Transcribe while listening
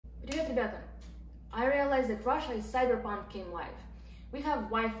ребята! I realized that Russia's CyberPunk came live. We have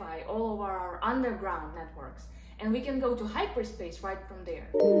Wi-Fi all over our underground networks, and we can go to hyperspace right from there.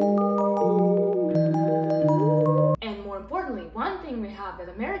 And more importantly, one thing we have that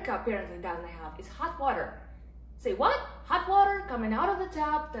America apparently doesn't have is hot water. Say what? Hot water coming out of the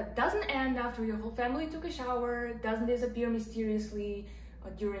tap that doesn't end after your whole family took a shower, doesn't disappear mysteriously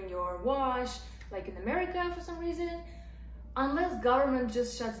during your wash, like in America for some reason. Unless government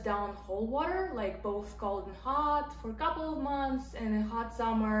just shuts down whole water, like both cold and hot, for a couple of months and a hot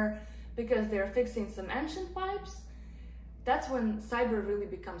summer because they're fixing some ancient pipes, that's when cyber really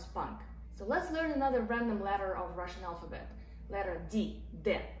becomes punk. So let's learn another random letter of Russian alphabet. Letter D,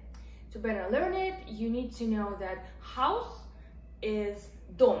 D. To better learn it, you need to know that house is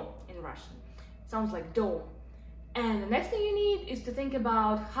dom in Russian. Sounds like dome. And the next thing you need is to think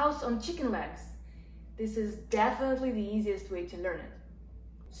about house on chicken legs. This is definitely the easiest way to learn it.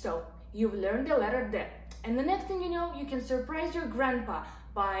 So, you've learned the letter D. And the next thing you know, you can surprise your grandpa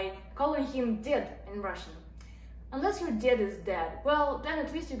by calling him Ded in Russian. Unless your dad is dead, well, then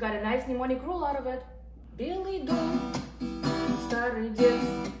at least you got a nice mnemonic rule out of it. Белый дом, старый дед,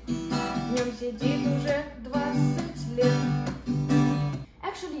 в нем сидит уже 20 лет.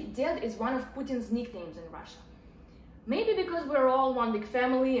 Actually, Ded is one of Putin's nicknames in Russia. Maybe because we're all one big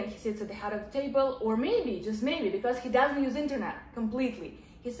family and he sits at the head of the table, or maybe, just maybe, because he doesn't use internet completely.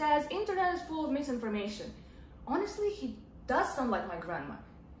 He says internet is full of misinformation. Honestly, he does sound like my grandma.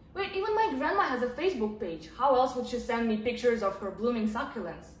 Wait, even my grandma has a Facebook page. How else would she send me pictures of her blooming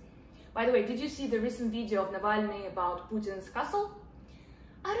succulents? By the way, did you see the recent video of Navalny about Putin's castle?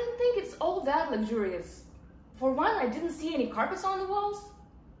 I don't think it's all that luxurious. For one, I didn't see any carpets on the walls.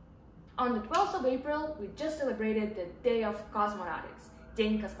 On the 12th of April, we just celebrated the Day of Cosmonautics,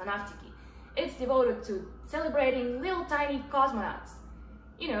 День космонавтики. It's devoted to celebrating little tiny cosmonauts.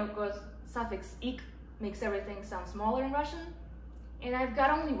 You know, because suffix ik makes everything sound smaller in Russian. And I've got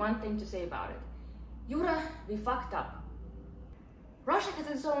only one thing to say about it. Yura, we fucked up. Russia has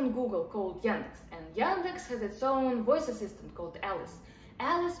its own Google called Yandex, and Yandex has its own voice assistant called Alice.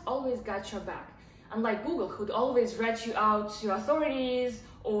 Alice always got your back. Unlike Google, who'd always rat you out to authorities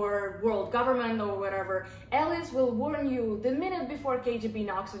or world government or whatever, Alice will warn you the minute before KGB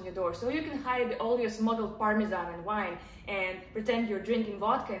knocks on your door, so you can hide all your smuggled parmesan and wine and pretend you're drinking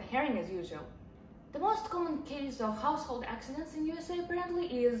vodka and herring as usual. The most common case of household accidents in USA apparently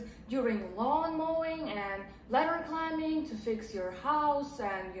is during lawn mowing and ladder climbing to fix your house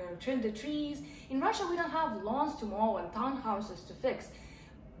and trim the trees. In Russia, we don't have lawns to mow and townhouses to fix,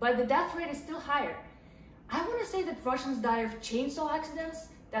 but the death rate is still higher. I want to say that Russians die of chainsaw accidents,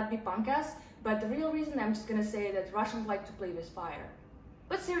 that'd be punk-ass, but the real reason I'm just gonna say that Russians like to play with fire.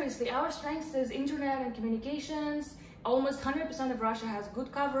 But seriously, our strength is internet and communications. Almost 100% of Russia has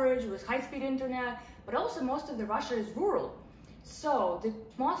good coverage with high-speed internet, but also most of the Russia is rural. So the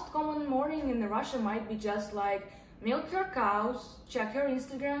most common morning in Russia might be just like milk your cows, check your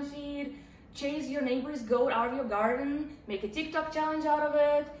Instagram feed, chase your neighbor's goat out of your garden, make a TikTok challenge out of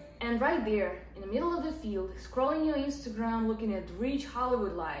it, and right there, in the middle of the field, scrolling your Instagram, looking at rich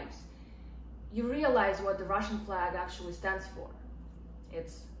Hollywood lives, you realize what the Russian flag actually stands for.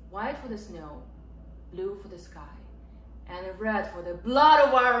 It's white for the snow, blue for the sky, and red for the blood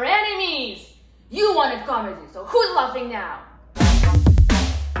of our enemies! You wanted comedy, so who's laughing now?